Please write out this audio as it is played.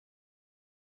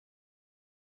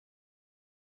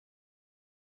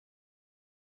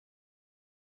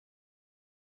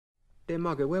Dear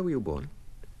Margot, where were you born?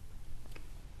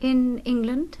 In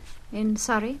England, in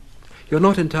Surrey. You're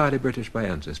not entirely British by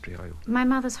ancestry, are you? My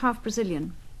mother's half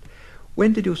Brazilian.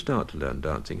 When did you start to learn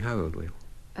dancing? How old were you?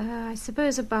 I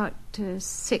suppose about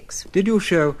 6. Did you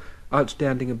show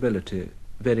outstanding ability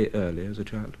very early as a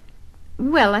child?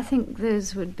 Well, I think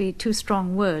those would be too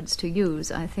strong words to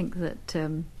use. I think that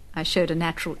I showed a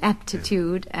natural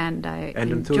aptitude and I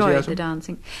enjoyed the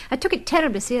dancing. I took it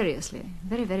terribly seriously,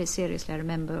 very, very seriously. I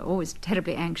remember always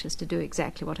terribly anxious to do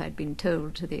exactly what I'd been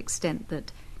told, to the extent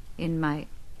that in my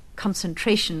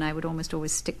concentration I would almost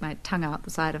always stick my tongue out the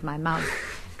side of my mouth,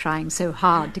 trying so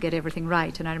hard to get everything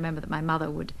right. And I remember that my mother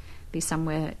would be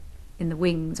somewhere in the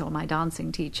wings, or my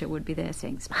dancing teacher would be there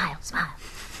saying, "Smile, smile."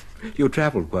 You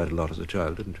travelled quite a lot as a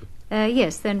child, didn't you?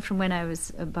 Yes, then from when I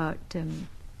was about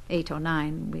 8 or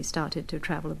 9, we started to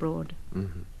travel abroad.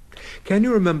 Mm-hmm. Can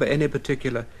you remember any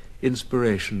particular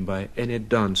inspiration by any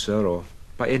dancer or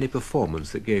by any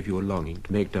performance that gave you a longing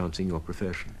to make dancing your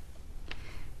profession?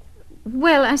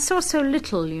 Well, I saw so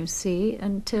little, you see,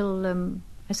 until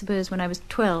I suppose when I was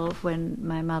 12, when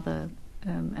my mother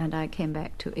and I came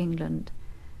back to England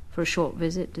for a short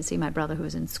visit to see my brother who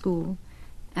was in school.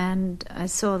 And I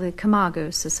saw the Margot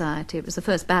Society. It was the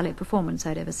first ballet performance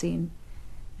I'd ever seen.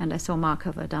 And I saw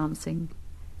Margot dancing.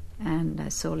 And I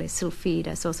saw Les Sylphides.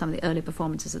 I saw some of the early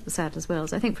performances at the Sadler's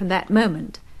Wells. I think from that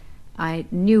moment I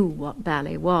knew what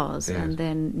ballet was, yes, and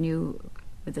then knew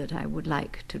that I would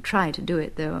like to try to do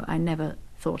it, though I never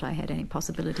thought I had any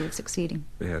possibility of succeeding.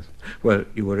 Yes. Well,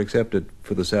 you were accepted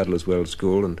for the Sadler's Wells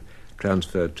School and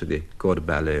transferred to the Corps de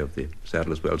Ballet of the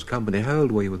Sadler's Wells Company. How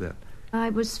old were you then? I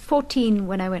was 14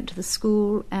 when I went to the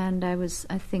school, and I was,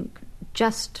 I think,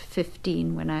 just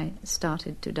 15 when I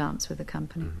started to dance with the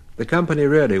company. Mm. The company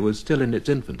really was still in its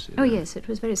infancy. Oh, yes, it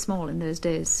was very small in those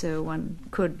days, so one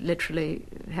could literally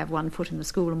have one foot in the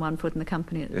school and one foot in the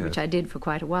company, yes, which I did for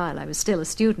quite a while. I was still a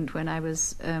student when I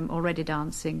was already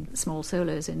dancing small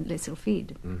solos in Les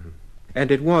Sylphides. Mm-hmm.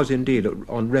 And it was indeed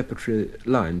on repertory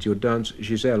lines. You'd dance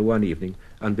Giselle one evening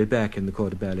and be back in the Corps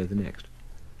de Ballet the next.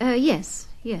 Yes,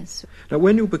 yes. Now,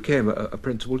 when you became a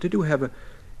principal, did you have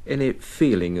any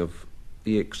feeling of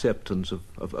the acceptance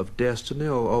of destiny,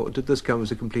 or did this come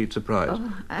as a complete surprise?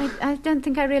 Oh, I don't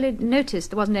think I really noticed.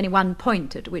 There wasn't any one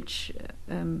point at which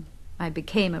I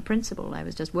became a principal. I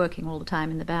was just working all the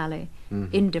time in the ballet,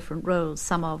 mm-hmm, in different roles,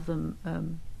 some of them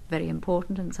very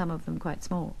important and some of them quite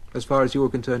small. As far as you were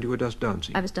concerned, you were just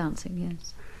dancing? I was dancing,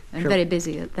 yes. And very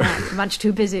busy at that, much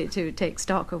too busy to take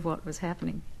stock of what was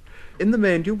happening. In the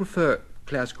main, do you prefer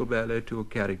classical ballet to a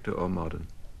character or modern?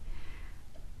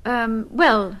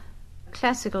 Well,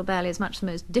 classical ballet is much the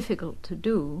most difficult to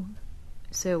do,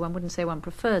 so one wouldn't say one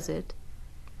prefers it.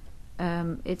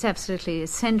 It's absolutely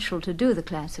essential to do the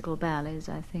classical ballets,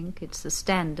 I think. It's the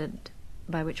standard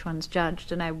by which one's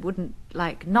judged, and I wouldn't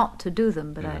like not to do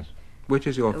them, but yes. Which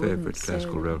is your favourite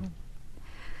classical role?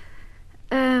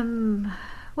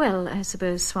 Well, I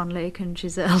suppose Swan Lake and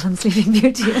Giselle and Sleeping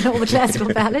Beauty and all the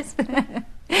classical ballets.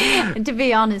 To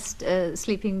be honest,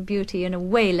 Sleeping Beauty in a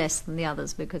way less than the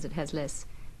others because it has less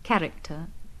character.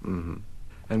 Mm-hmm.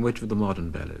 And which of the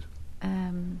modern ballets?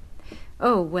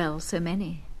 Oh, well, so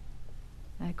many.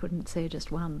 I couldn't say just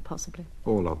one, possibly.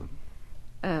 All of them?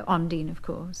 Ondine, of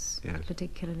course, yes,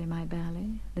 particularly my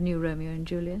ballet. The new Romeo and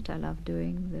Juliet I love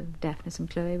doing, the Daphnis and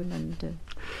Chloe, and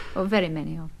very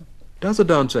many of them. Does a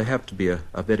dancer have to be a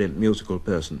very musical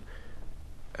person?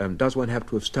 Does one have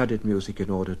to have studied music in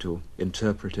order to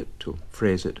interpret it, to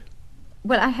phrase it?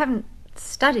 Well, I haven't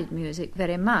studied music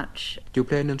very much. Do you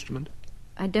play an instrument?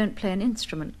 I don't play an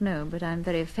instrument, no, but I'm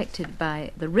very affected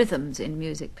by the rhythms in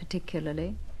music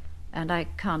particularly, and I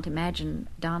can't imagine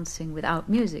dancing without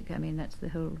music. I mean, that's the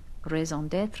whole raison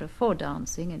d'être for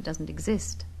dancing. It doesn't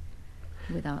exist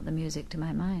without the music to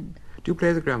my mind. Do you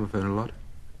play the gramophone a lot?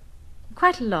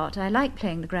 Quite a lot. I like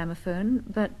playing the gramophone,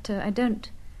 but I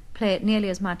don't play it nearly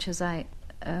as much as I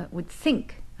would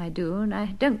think I do, and I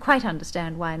don't quite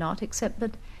understand why not, except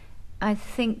that I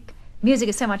think music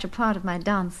is so much a part of my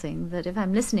dancing that if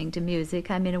I'm listening to music,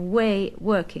 I'm in a way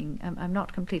working. I'm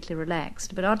not completely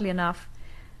relaxed. But oddly enough,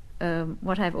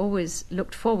 what I've always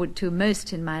looked forward to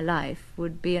most in my life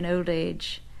would be an old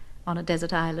age on a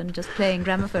desert island just playing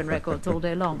gramophone records all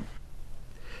day long.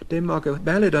 Dear Margot,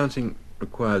 ballet dancing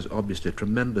requires obviously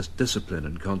tremendous discipline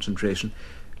and concentration.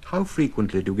 How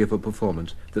frequently do you give a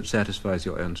performance that satisfies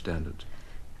your own standards?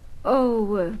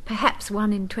 Oh, perhaps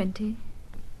 1 in 20,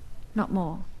 not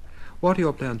more. What are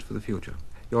your plans for the future?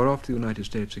 You're off to the United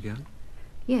States again?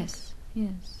 Yes,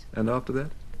 yes. And after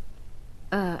that?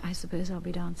 I suppose I'll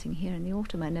be dancing here in the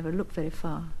autumn. I never look very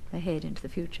far ahead into the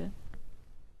future.